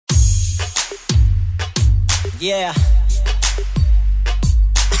Yeah.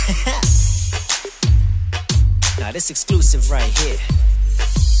 Now this exclusive right here.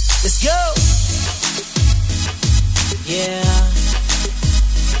 Let's go. Yeah.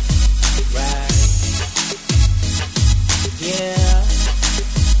 Right. Yeah.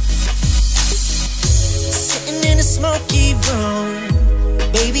 Sitting in a smoky room,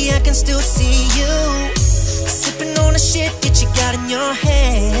 baby, I can still see you sipping on the shit that you got in your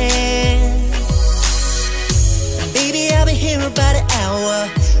hand. Baby, I've been here about an hour,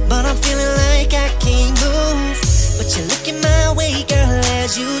 but I'm feeling like I can't move. But you're looking my way, girl,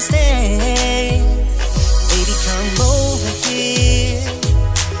 as you stand. Baby, come over here.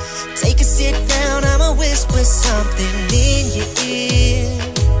 Take a sit down, I'ma whisper something in your ear.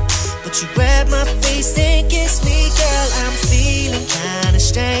 But you grab my face and kiss me, girl, I'm feeling kinda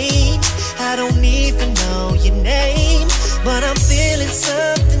strange. I don't even know your name, but I'm feeling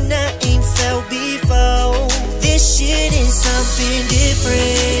something I ain't felt before. This shit is something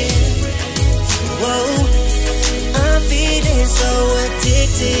different. Whoa, I'm feeling so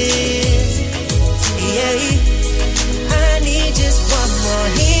addicted. Yeah, I need just one more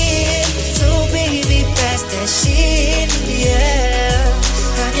hit. So baby, pass that shit. Yeah,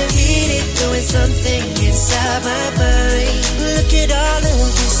 I can feel it doing something inside my mind. Look at all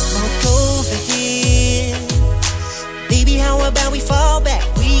of this smoke over here. Baby, how about we fall back?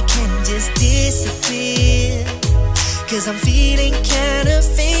 We can just disappear. Cause I'm feeling kinda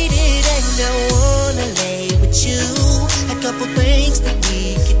faded and I wanna lay with you. A couple things that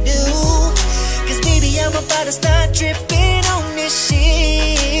we can do. Cause baby, I'm about to start tripping on this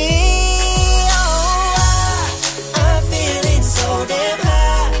shit. Oh, I'm feeling so damn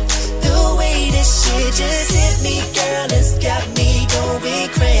high. The way this shit just hit me, girl, it's got me going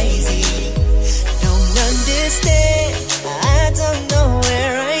crazy. Don't understand, I don't know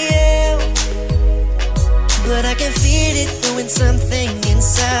where I am, but I can feel it doing something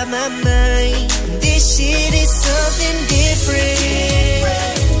inside my mind. This shit is something different.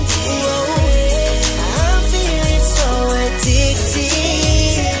 Whoa, I'm feeling so addicted.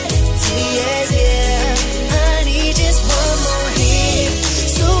 Yeah, yeah, I need just one more hit.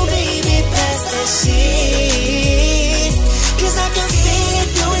 So baby, pass that shit. Cause I can feel it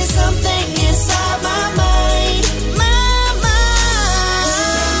doing something inside my mind. My mind.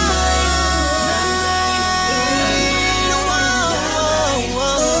 Whoa,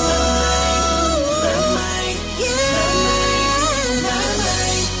 whoa.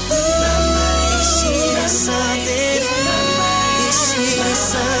 This shit is something. This shit is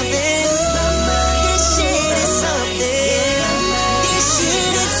something. This shit is something. This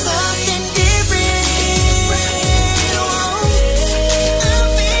shit is something different. I'm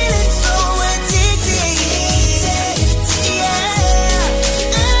feeling so addicted. Yeah,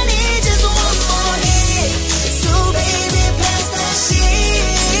 I need just one more hit. So baby, pass that shit.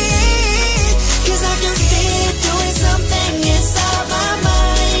 Cause I can feel it doing something inside my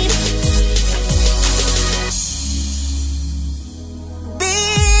mind.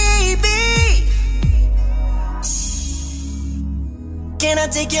 Baby, can I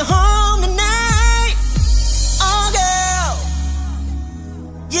take you home tonight? Oh girl,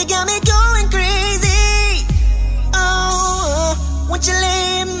 you got me going crazy.